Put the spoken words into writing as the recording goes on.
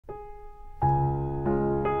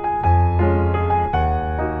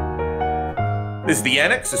This is the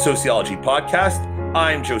Annex, a sociology podcast.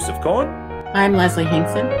 I'm Joseph Cohen. I'm Leslie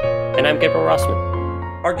Hinkson. And I'm Gabriel Rossman.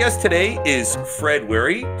 Our guest today is Fred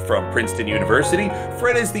Wherry from Princeton University.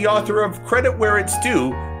 Fred is the author of Credit Where It's Due,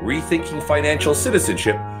 Rethinking Financial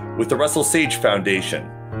Citizenship with the Russell Sage Foundation.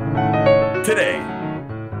 Today,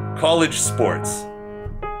 college sports.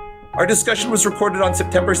 Our discussion was recorded on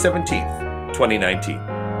September 17th, 2019.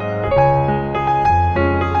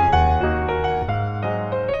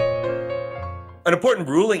 An important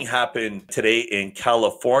ruling happened today in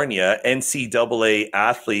California. NCAA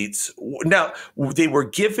athletes, now they were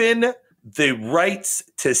given the rights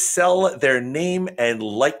to sell their name and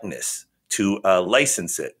likeness to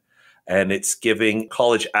license it. And it's giving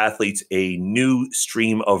college athletes a new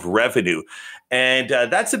stream of revenue. And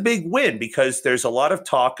that's a big win because there's a lot of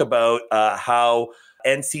talk about how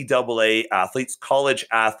NCAA athletes, college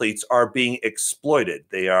athletes, are being exploited.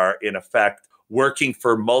 They are, in effect, working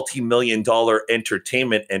for multi-million-dollar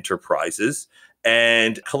entertainment enterprises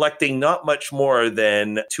and collecting not much more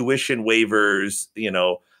than tuition waivers,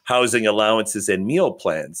 housing allowances and meal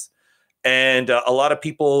plans. And a lot of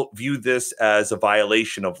people view this as a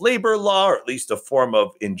violation of labor law, or at least a form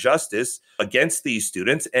of injustice against these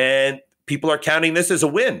students. And people are counting this as a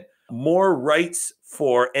win. More rights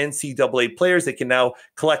for NCAA players. They can now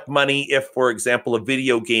collect money if, for example, a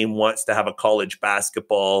video game wants to have a college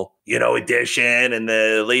basketball, edition and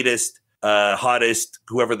the latest,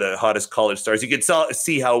 whoever the hottest college stars. You can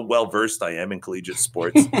see how well-versed I am in collegiate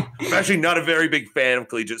sports. I'm actually not a very big fan of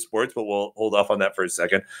collegiate sports, but we'll hold off on that for a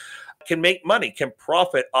second. Can make money, can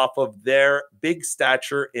profit off of their big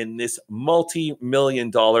stature in this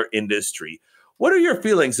multi-million-dollar industry. What are your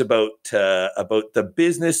feelings about the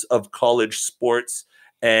business of college sports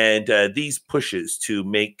and these pushes to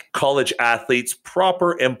make college athletes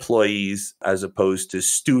proper employees as opposed to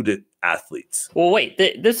student athletes? Well, wait,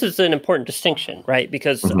 this is an important distinction, right?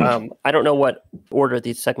 Because I don't know what order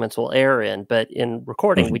these segments will air in, but in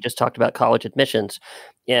recording, we just talked about college admissions,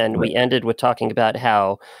 and we ended with talking about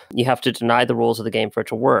how you have to deny the rules of the game for it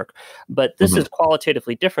to work. But this is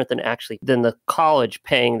qualitatively different than the college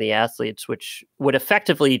paying the athletes, which would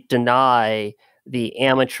effectively deny the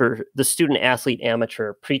student athlete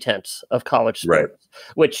amateur pretense of college sports,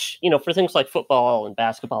 which, for things like football and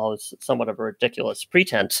basketball is somewhat of a ridiculous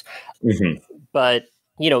pretense. But,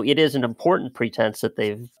 it is an important pretense that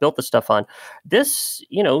they've built the stuff on. This,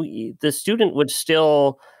 the student would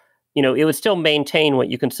still, it would still maintain what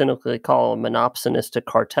you can cynically call a monopsonistic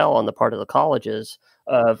cartel on the part of the colleges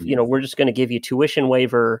of, we're just going to give you tuition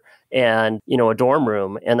waiver and, a dorm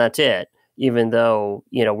room, and that's it. Even though,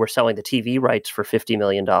 we're selling the TV rights for $50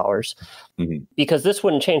 million, because this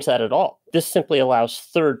wouldn't change that at all. This simply allows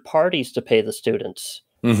third parties to pay the students,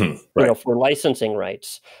 for licensing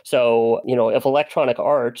rights. So, if Electronic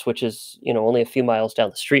Arts, which is, only a few miles down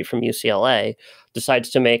the street from UCLA, decides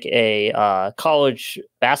to make a college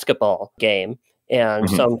basketball game, and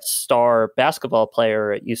some star basketball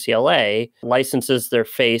player at UCLA licenses their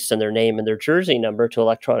face and their name and their jersey number to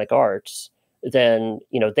Electronic Arts, then,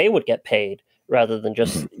 they would get paid rather than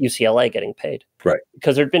just UCLA getting paid. Right.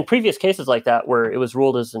 Because there had been previous cases like that where it was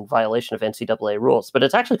ruled as in violation of NCAA rules. But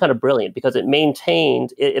it's actually kind of brilliant because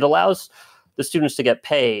it allows the students to get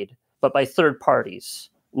paid, but by third parties,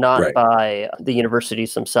 not by the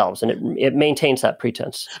universities themselves. And it maintains that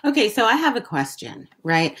pretense. Okay, so I have a question,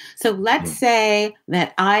 right? So let's say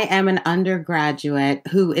that I am an undergraduate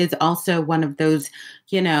who is also one of those,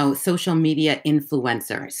 social media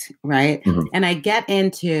influencers, right? And I get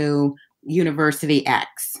into University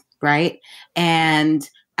X, right? And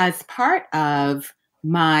as part of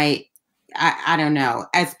my I don't know,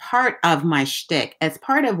 as part of my shtick, as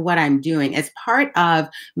part of what I'm doing, as part of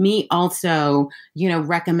me also,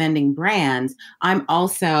 recommending brands, I'm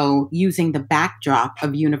also using the backdrop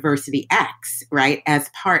of University X, right? As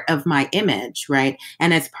part of my image, right?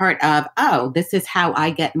 And as part of, this is how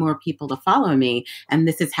I get more people to follow me. And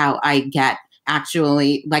this is how I get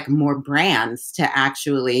actually more brands to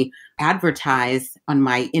actually advertise on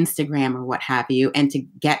my Instagram or what have you, and to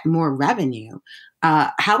get more revenue.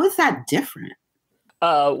 How is that different?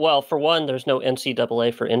 Well, for one, there's no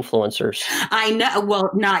NCAA for influencers. I know.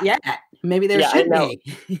 Well, not yet. Maybe there should be.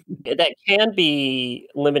 That can be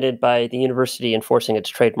limited by the university enforcing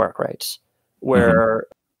its trademark rights, where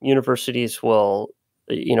universities will,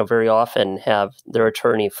 very often have their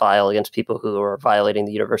attorney file against people who are violating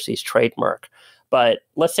the university's trademark. But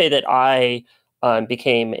let's say that I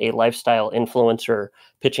became a lifestyle influencer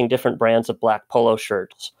pitching different brands of black polo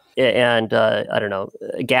shirts. And I don't know,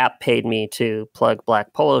 Gap paid me to plug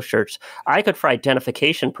black polo shirts. I could, for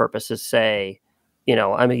identification purposes, say,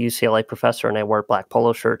 I'm a UCLA professor and I wear black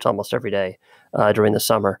polo shirts almost every day during the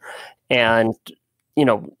summer. And,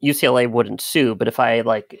 UCLA wouldn't sue, but if I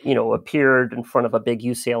appeared in front of a big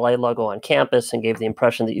UCLA logo on campus and gave the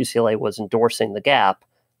impression that UCLA was endorsing the Gap,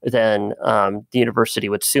 then the university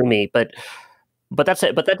would sue me. But that's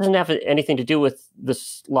it. But that doesn't have anything to do with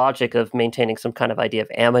this logic of maintaining some kind of idea of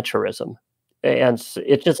amateurism. And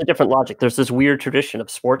it's just a different logic. There's this weird tradition of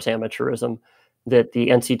sports amateurism that the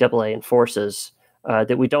NCAA enforces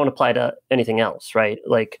that we don't apply to anything else, right?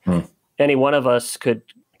 Like any one of us could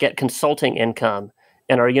get consulting income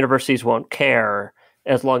and our universities won't care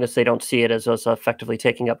as long as they don't see it as us effectively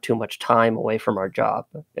taking up too much time away from our job.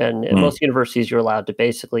 And in most universities, you're allowed to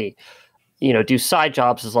basically, do side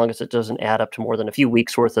jobs as long as it doesn't add up to more than a few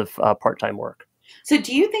weeks worth of part-time work. So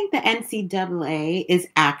do you think the NCAA is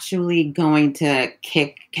actually going to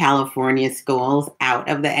kick California schools out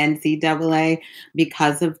of the NCAA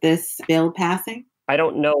because of this bill passing? I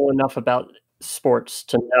don't know enough about sports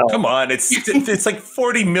to know. Come on, it's like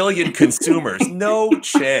 40 million consumers. No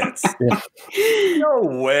chance. No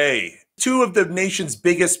way. 2 of the nation's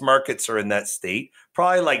biggest markets are in that state.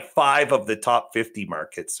 Probably like 5 of the top 50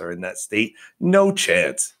 markets are in that state. No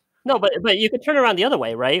chance. No, but you could turn around the other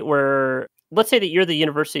way, right? Where let's say that you're the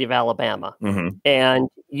University of Alabama, and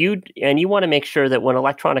you want to make sure that when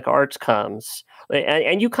electronic arts comes,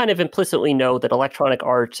 and you kind of implicitly know that electronic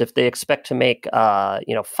arts, if they expect to make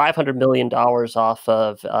 $500 million off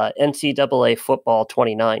of NCAA football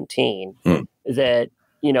 2019, that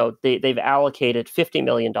they've allocated $50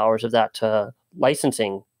 million of that to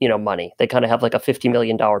licensing money. They kind of have like a $50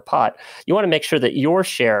 million pot. You want to make sure that your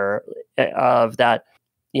share of that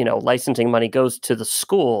licensing money goes to the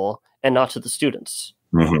school and not to the students.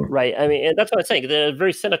 Right. I mean, and that's what I'm saying. At a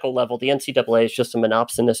very cynical level, the NCAA is just a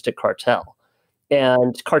monopsonistic cartel,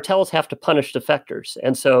 and cartels have to punish defectors.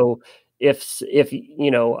 And so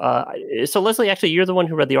so Leslie, actually, you're the one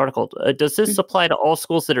who read the article. Does this apply to all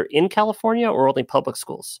schools that are in California or only public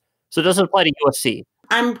schools? So does it apply to USC?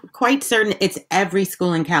 I'm quite certain it's every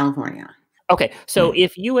school in California. Okay. So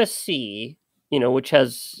if USC, which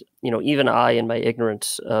has, even I, in my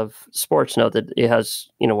ignorance of sports, know that it has,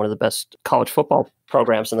 one of the best college football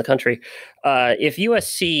programs in the country. If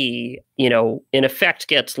USC, in effect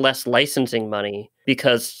gets less licensing money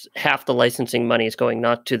because half the licensing money is going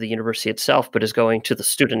not to the university itself, but is going to the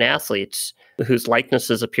student athletes whose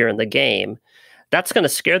likenesses appear in the game, that's going to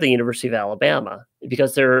scare the University of Alabama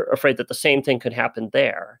because they're afraid that the same thing could happen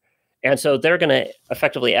there. And so they're going to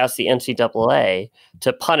effectively ask the NCAA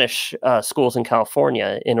to punish schools in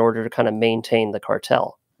California in order to kind of maintain the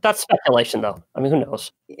cartel. That's speculation, though. I mean, who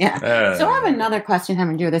knows? Yeah. So I have another question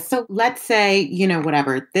having to do with this. So let's say,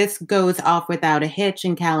 whatever, this goes off without a hitch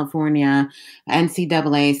in California.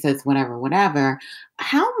 NCAA says whatever.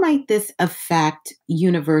 How might this affect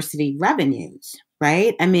university revenues?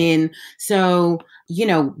 Right? I mean, so,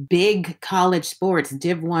 big college sports,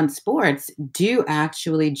 Div 1 sports do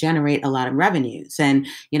actually generate a lot of revenues. And,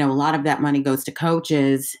 a lot of that money goes to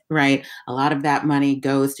coaches, right? A lot of that money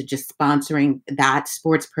goes to just sponsoring that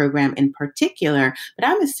sports program in particular. But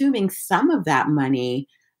I'm assuming some of that money,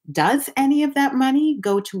 does any of that money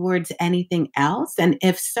go towards anything else? And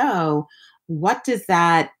if so, what does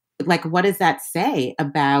that say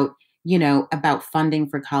about about funding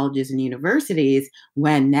for colleges and universities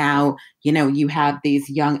when now, you have these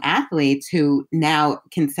young athletes who now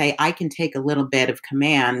can say, I can take a little bit of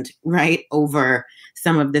command, right, over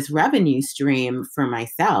some of this revenue stream for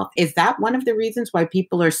myself. Is that one of the reasons why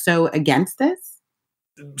people are so against this?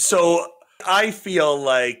 So I feel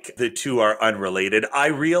like the two are unrelated. I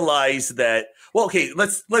realize that, well, okay,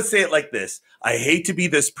 let's say it like this. I hate to be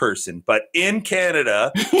this person, but in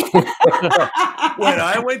Canada, when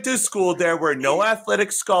I went to school, there were no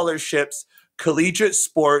athletic scholarships. Collegiate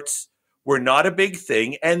sports were not a big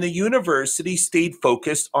thing, and the university stayed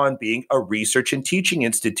focused on being a research and teaching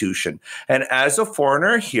institution. And as a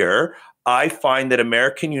foreigner here, I find that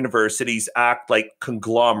American universities act like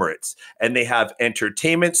conglomerates, and they have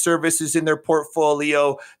entertainment services in their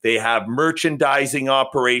portfolio. They have merchandising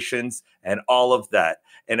operations and all of that.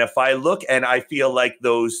 And if I look, and I feel like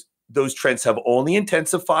those trends have only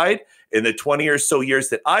intensified in the 20 or so years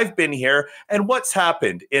that I've been here. And what's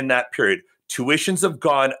happened in that period? Tuitions have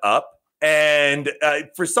gone up. And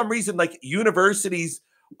for some reason, like universities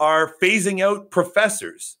are phasing out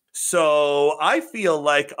professors. So I feel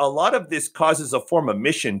like a lot of this causes a form of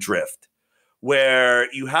mission drift,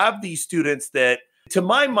 where you have these students that to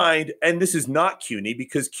my mind, and this is not CUNY,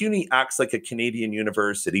 because CUNY acts like a Canadian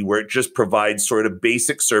university where it just provides sort of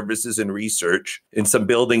basic services and research in some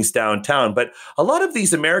buildings downtown. But a lot of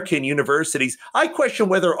these American universities, I question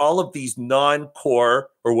whether all of these non-core,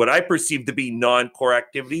 or what I perceive to be non-core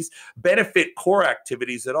activities, benefit core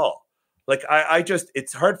activities at all. Like, I just,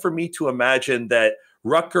 it's hard for me to imagine that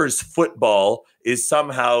Rutgers football is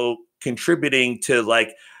somehow contributing to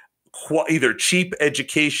like either cheap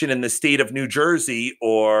education in the state of New Jersey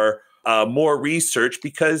or more research,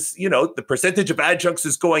 because, you know, the percentage of adjuncts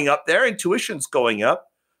is going up there and tuition's going up.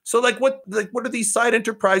 So what are these side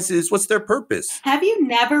enterprises? What's their purpose? Have you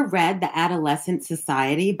never read The Adolescent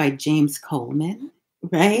Society by James Coleman?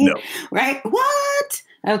 Right? No. Right? What?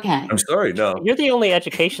 Okay. I'm sorry, no. You're the only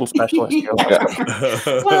education specialist.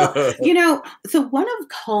 Well, you know, so one of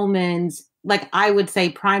Coleman's, like, I would say,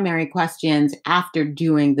 primary questions after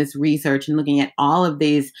doing this research and looking at all of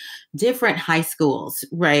these different high schools,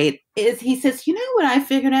 right, is he says, you know what I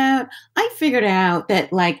figured out? I figured out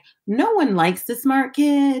that, like, no one likes the smart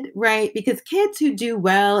kid, right? Because kids who do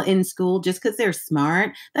well in school just because they're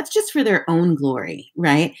smart, that's just for their own glory,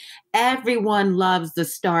 right? Everyone loves the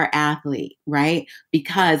star athlete, right?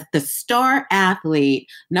 Because the star athlete,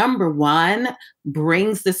 number one,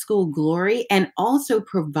 brings the school glory and also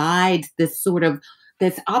provides this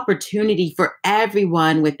opportunity for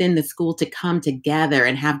everyone within the school to come together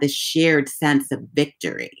and have this shared sense of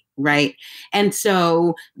victory, right? And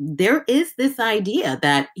so there is this idea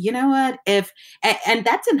that, you know what, and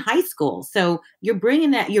that's in high school. So you're bringing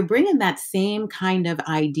that same kind of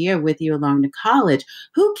idea with you along to college.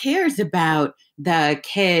 Who cares about the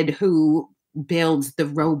kid who builds the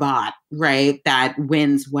robot, right, that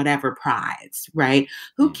wins whatever prize, right?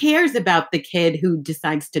 Who cares about the kid who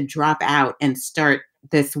decides to drop out and start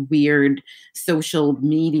this weird social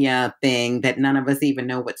media thing that none of us even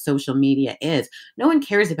know what social media is? No one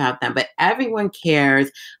cares about them, but everyone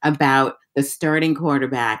cares about the starting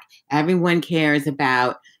quarterback. Everyone cares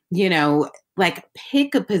about, you know, like,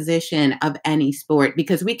 pick a position of any sport,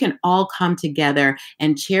 because we can all come together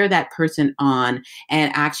and cheer that person on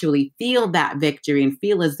and actually feel that victory and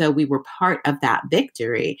feel as though we were part of that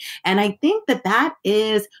victory. And I think that that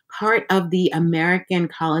is part of the American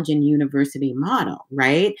college and university model,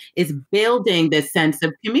 right? Is building this sense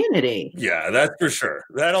of community. Yeah, that's for sure.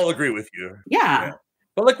 That I'll agree with you. Yeah.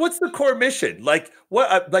 But like, what's the core mission? Like,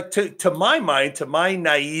 what? Like, to my mind, to my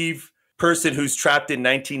naive person who's trapped in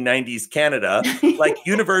 1990s Canada, like,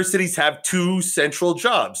 universities have two central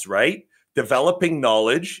jobs, right? Developing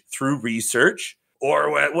knowledge through research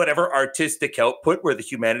or whatever artistic output where the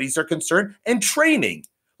humanities are concerned, and training,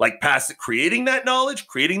 like creating that knowledge,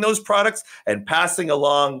 creating those products, and passing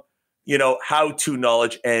along, you know, how-to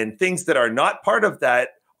knowledge, and things that are not part of that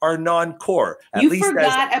are non-core. You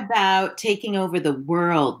forgot about taking over the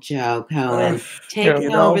world, Joe Cohen.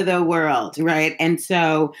 Taking over the world, right? And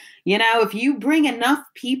so, you know, if you bring enough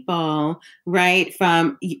people, right,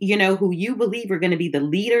 from, you know, who you believe are going to be the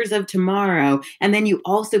leaders of tomorrow, and then you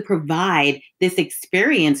also provide this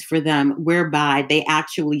experience for them whereby they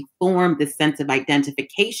actually form this sense of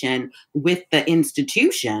identification with the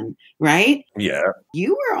institution, right? Yeah.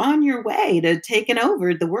 You are on your way to taking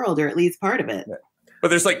over the world, or at least part of it. Yeah. But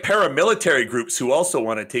there's like paramilitary groups who also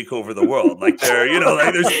want to take over the world. Like, they're, you know,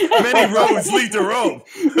 like, there's many roads lead to Rome.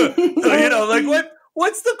 So, you know, like,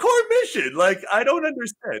 what's the core mission? Like, I don't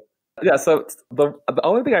understand. Yeah, so the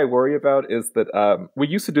only thing I worry about is that we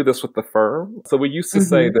used to do this with the firm. So we used to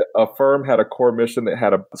say that a firm had a core mission that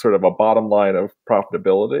had a sort of a bottom line of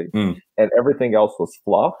profitability, and everything else was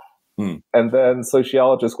fluff. And then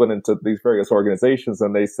sociologists went into these various organizations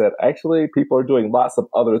and they said, actually, people are doing lots of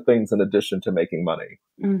other things in addition to making money.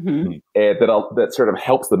 And that sort of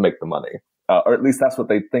helps them make the money. Or at least that's what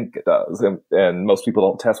they think it does. And most people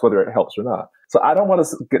don't test whether it helps or not. So I don't want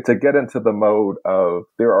us to get into the mode of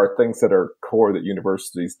there are things that are core that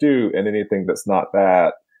universities do, and anything that's not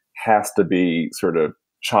that has to be sort of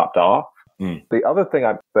chopped off. The other thing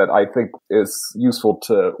that I think is useful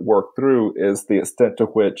to work through is the extent to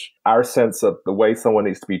which our sense of the way someone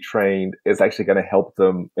needs to be trained is actually going to help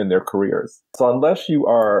them in their careers. So unless you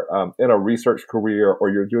are in a research career or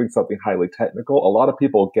you're doing something highly technical, a lot of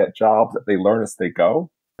people get jobs that they learn as they go.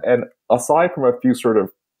 And aside from a few sort of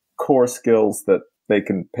core skills that they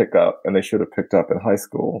can pick up and they should have picked up in high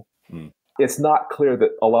school, it's not clear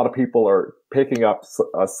that a lot of people are picking up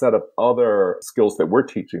a set of other skills that we're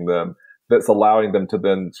teaching them that's allowing them to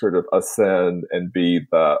then sort of ascend and be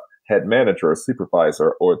the head manager or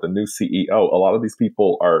supervisor or the new CEO. A lot of these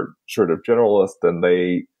people are sort of generalists and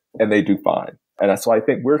they do fine. And so I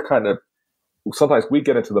think we're kind of sometimes we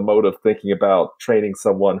get into the mode of thinking about training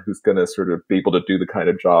someone who's going to sort of be able to do the kind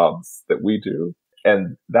of jobs that we do.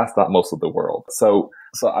 And that's not most of the world. So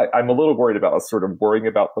I'm a little worried about us sort of worrying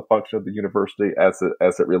about the function of the university as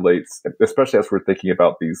it relates, especially as we're thinking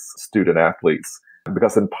about these student athletes.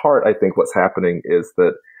 Because in part, I think what's happening is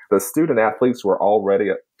that the student athletes were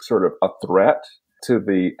already sort of a threat to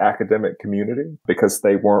the academic community because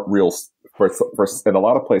they weren't real. In a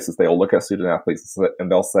lot of places, they'll look at student athletes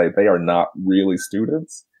and they'll say they are not really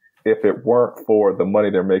students. If it weren't for the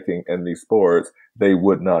money they're making in these sports, they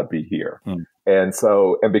would not be here. And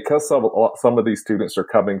because some of these students are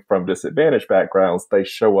coming from disadvantaged backgrounds, they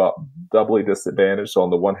show up doubly disadvantaged. So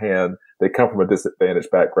on the one hand, they come from a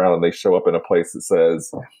disadvantaged background and they show up in a place that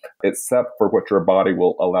says, except for what your body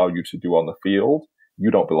will allow you to do on the field,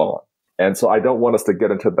 you don't belong. And so I don't want us to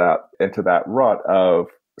get into that rut of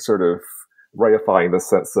sort of reifying the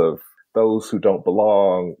sense of those who don't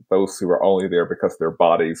belong, those who are only there because their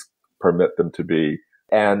bodies permit them to be,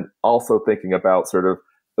 and also thinking about sort of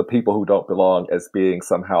the people who don't belong as being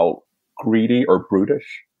somehow greedy or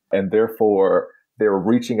brutish, and therefore they're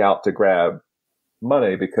reaching out to grab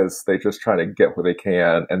money because they're just trying to get what they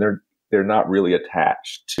can, and they're not really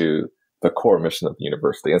attached to the core mission of the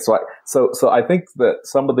university. And so I think that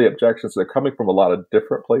some of the objections are coming from a lot of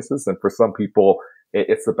different places, and for some people,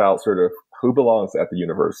 it's about sort of who belongs at the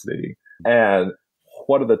university and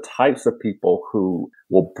what are the types of people who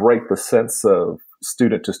will break the sense of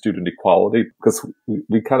student to student equality, because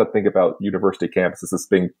we kind of think about university campuses as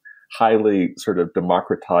being highly sort of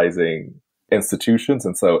democratizing institutions.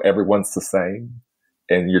 And so everyone's the same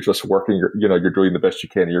and you're just working, you're doing the best you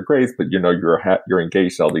can in your grades, but you're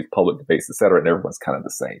engaged in all these public debates, et cetera, and everyone's kind of the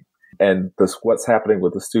same. And what's happening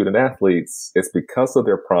with the student athletes is because of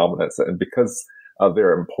their prominence and because of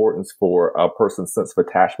their importance for a person's sense of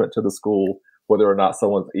attachment to the school, whether or not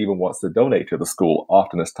someone even wants to donate to the school,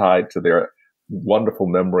 often is tied to their wonderful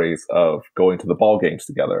memories of going to the ball games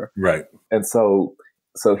together. Right. And so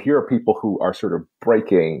here are people who are sort of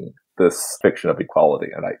breaking this fiction of equality.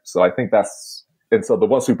 And I think so the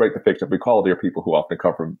ones who break the fiction of equality are people who often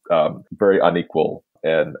come from very unequal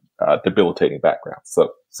and debilitating backgrounds.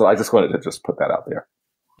 So I just wanted to just put that out there.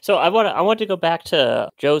 So I want to go back to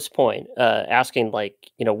Joe's point, asking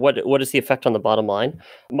what is the effect on the bottom line?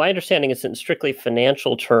 My understanding is that in strictly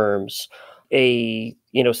financial terms, a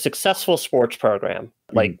successful sports program,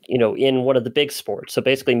 in one of the big sports, so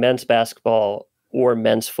basically men's basketball or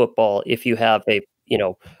men's football, if you have a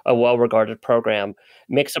well-regarded program,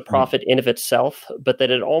 makes a profit in of itself, but that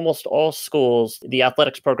at almost all schools, the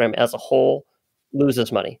athletics program as a whole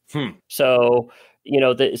loses money. So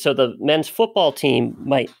the men's football team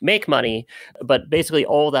might make money, but basically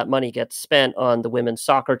all that money gets spent on the women's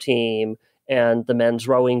soccer team and the men's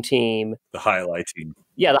rowing team. The highlight team.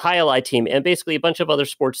 Yeah, the highlight team. And basically a bunch of other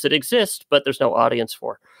sports that exist, but there's no audience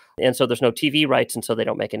for. And so there's no TV rights, and so they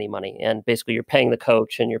don't make any money. And basically you're paying the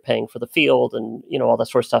coach and you're paying for the field and, all that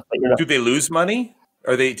sort of stuff. But Do they lose money?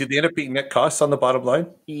 Do they end up being net costs on the bottom line?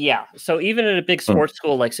 Yeah. So even at a big sports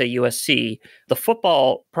school like, say, USC, the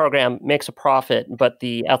football program makes a profit, but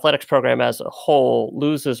the athletics program as a whole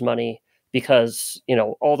loses money because,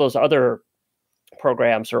 all those other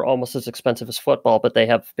programs are almost as expensive as football, but they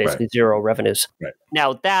have basically zero revenues. Right.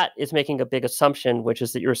 Now, that is making a big assumption, which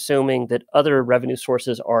is that you're assuming that other revenue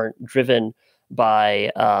sources aren't driven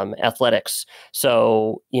by athletics.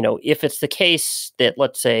 So, if it's the case that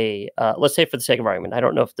let's say for the sake of argument, I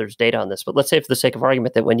don't know if there's data on this, but let's say for the sake of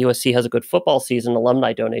argument that when USC has a good football season,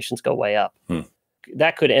 alumni donations go way up.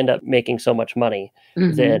 That could end up making so much money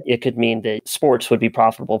that it could mean that sports would be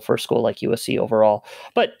profitable for a school like USC overall.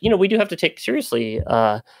 But, we do have to take seriously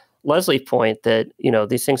Leslie's point that,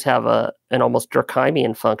 these things have an almost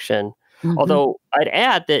Durkheimian function. Although I'd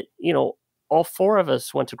add that, all four of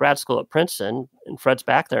us went to grad school at Princeton, and Fred's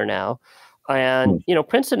back there now. And,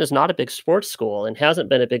 Princeton is not a big sports school and hasn't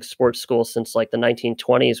been a big sports school since like the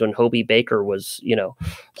 1920s when Hobie Baker was,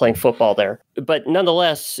 playing football there. But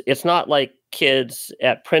nonetheless, it's not like kids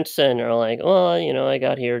at Princeton are like, oh, I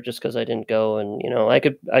got here just because I didn't go. And,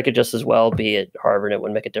 I could just as well be at Harvard. It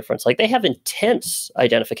wouldn't make a difference. Like they have intense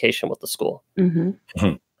identification with the school.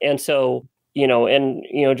 And so,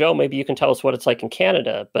 Joe, maybe you can tell us what it's like in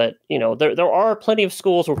Canada, but, there are plenty of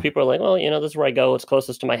schools where people are like, well, this is where I go. It's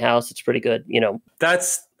closest to my house. It's pretty good,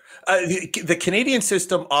 That's the Canadian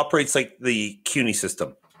system operates like the CUNY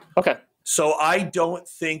system. Okay. So I don't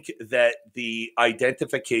think that the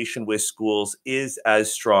identification with schools is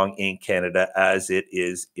as strong in Canada as it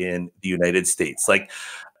is in the United States. Like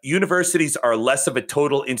universities are less of a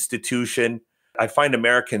total institution. I find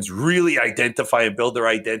Americans really identify and build their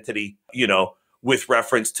identity, with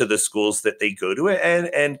reference to the schools that they go to.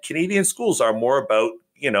 And Canadian schools are more about,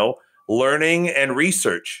 learning and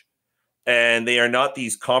research. And they are not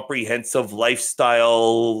these comprehensive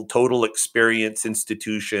lifestyle, total experience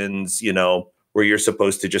institutions, where you're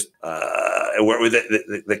supposed to just where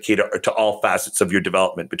that cater to all facets of your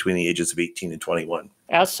development between the ages of 18 and 21.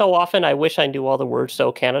 As so often, I wish I knew all the words to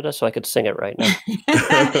 "O Canada" so I could sing it right now.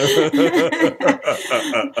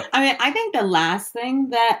 I think the last thing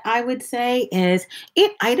that I would say is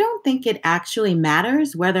I don't think it actually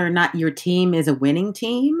matters whether or not your team is a winning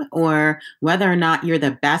team or whether or not you're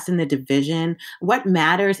the best in the division. What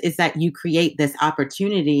matters is that you create this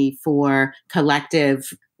opportunity for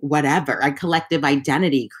collective a collective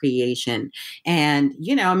identity creation. And,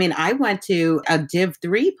 I went to a Div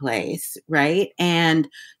 3 place, right? And,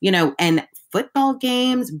 and football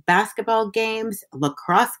games, basketball games,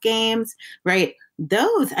 lacrosse games, right?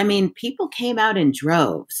 Those, people came out in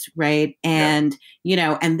droves, right? And,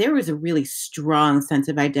 and there was a really strong sense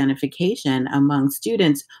of identification among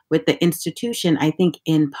students with the institution, I think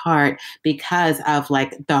in part because of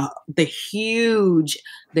like the huge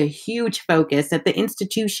focus that the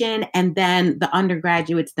institution and then the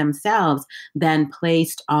undergraduates themselves then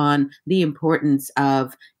placed on the importance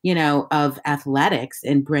of athletics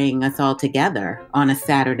and bringing us all together on a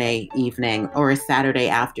Saturday evening or a Saturday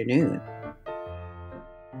afternoon.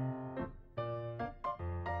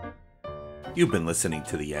 You've been listening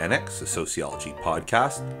to The Annex, a sociology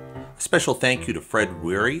podcast. A special thank you to Fred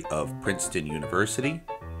Wherry of Princeton University.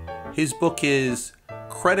 His book is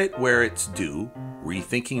Credit Where It's Due,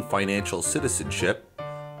 Rethinking Financial Citizenship,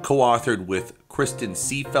 co-authored with Kristen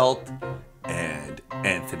Seefeld and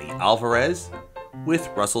Anthony Alvarez with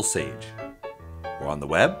Russell Sage. We're on the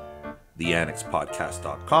web,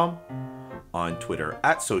 theannexpodcast.com, on Twitter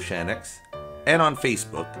 @Sociannex, and on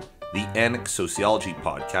Facebook, The Annex Sociology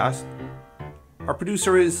Podcast. Our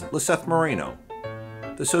producer is Liseth Moreno.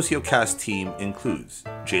 The Sociocast team includes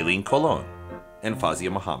Jaylene Colon and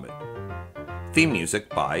Fazia Muhammad. Theme music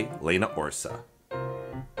by Lena Orsa.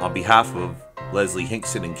 On behalf of Leslie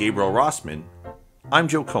Hinkson and Gabriel Rossman, I'm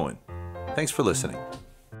Joe Cohen. Thanks for listening.